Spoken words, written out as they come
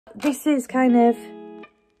This is kind of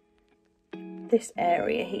this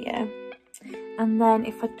area here. And then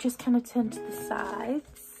if I just kind of turn to the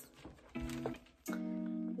sides,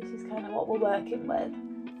 this is kind of what we're working with.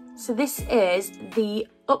 So this is the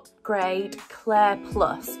Upgrade Claire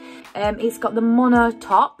Plus. It's got the mono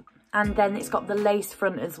top and then it's got the lace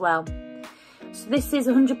front as well. So this is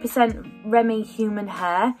 100% Remy human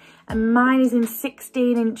hair and mine is in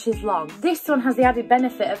 16 inches long. This one has the added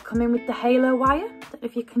benefit of coming with the halo wire. I don't know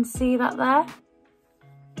if you can see that there.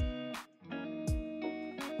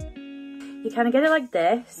 You kind of get it like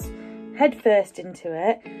this, head first into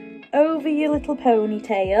it, over your little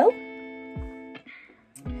ponytail,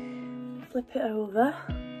 flip it over,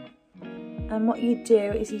 and what you do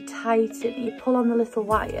is you tighten, you pull on the little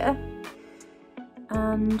wire,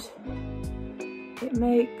 and it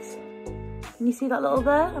makes, can you see that little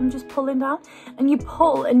there? I'm just pulling down, and you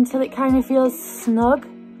pull until it kind of feels snug.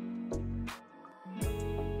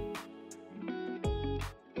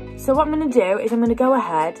 So what I'm going to do is I'm going to go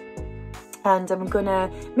ahead and I'm gonna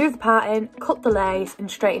move the parting, cut the lace and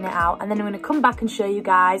straighten it out, and then I'm gonna come back and show you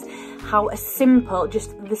guys how a simple,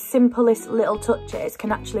 just the simplest little touches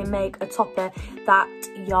can actually make a topper that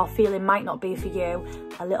you're feeling might not be for you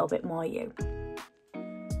a little bit more you.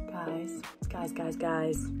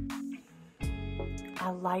 Guys, I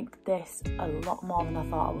like this a lot more than I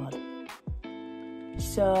thought I would.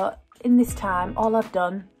 So in this time, all I've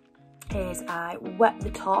done is I wet the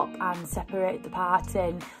top and separate the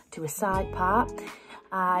parting to a side part.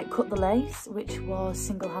 I cut the lace, which was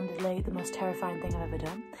single-handedly the most terrifying thing I've ever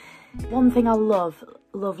done. One thing I love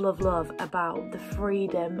about the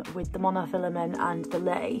freedom with the monofilament and the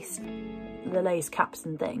lace caps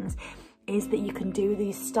and things, is that you can do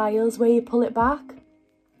these styles where you pull it back.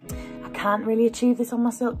 I can't really achieve this on my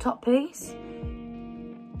silk top piece.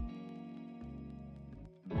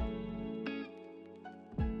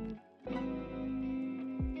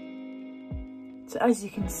 So as you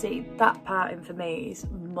can see, that parting for me is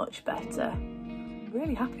much better.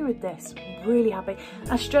 Really happy with this, really happy.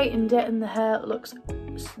 I straightened it and the hair looks,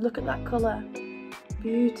 look at that colour,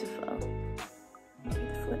 beautiful. Look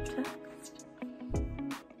at the flip text.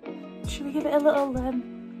 Should we give it a little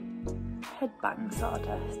headbang sort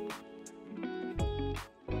of?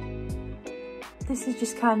 This is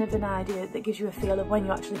just kind of an idea that gives you a feel of when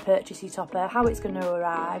you actually purchase your topper, how it's going to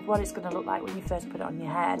arrive, what it's going to look like when you first put it on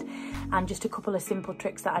your head, and just a couple of simple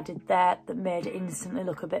tricks that I did there that made it instantly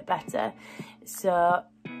look a bit better. So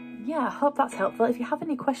yeah, I hope that's helpful. If you have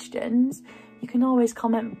any questions, you can always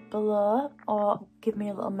comment below or give me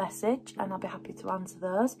a little message and I'll be happy to answer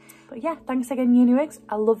those. But yeah, thanks again UniWigs,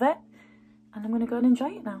 I love it, and I'm going to go and enjoy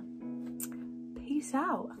it now. Peace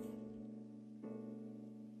out.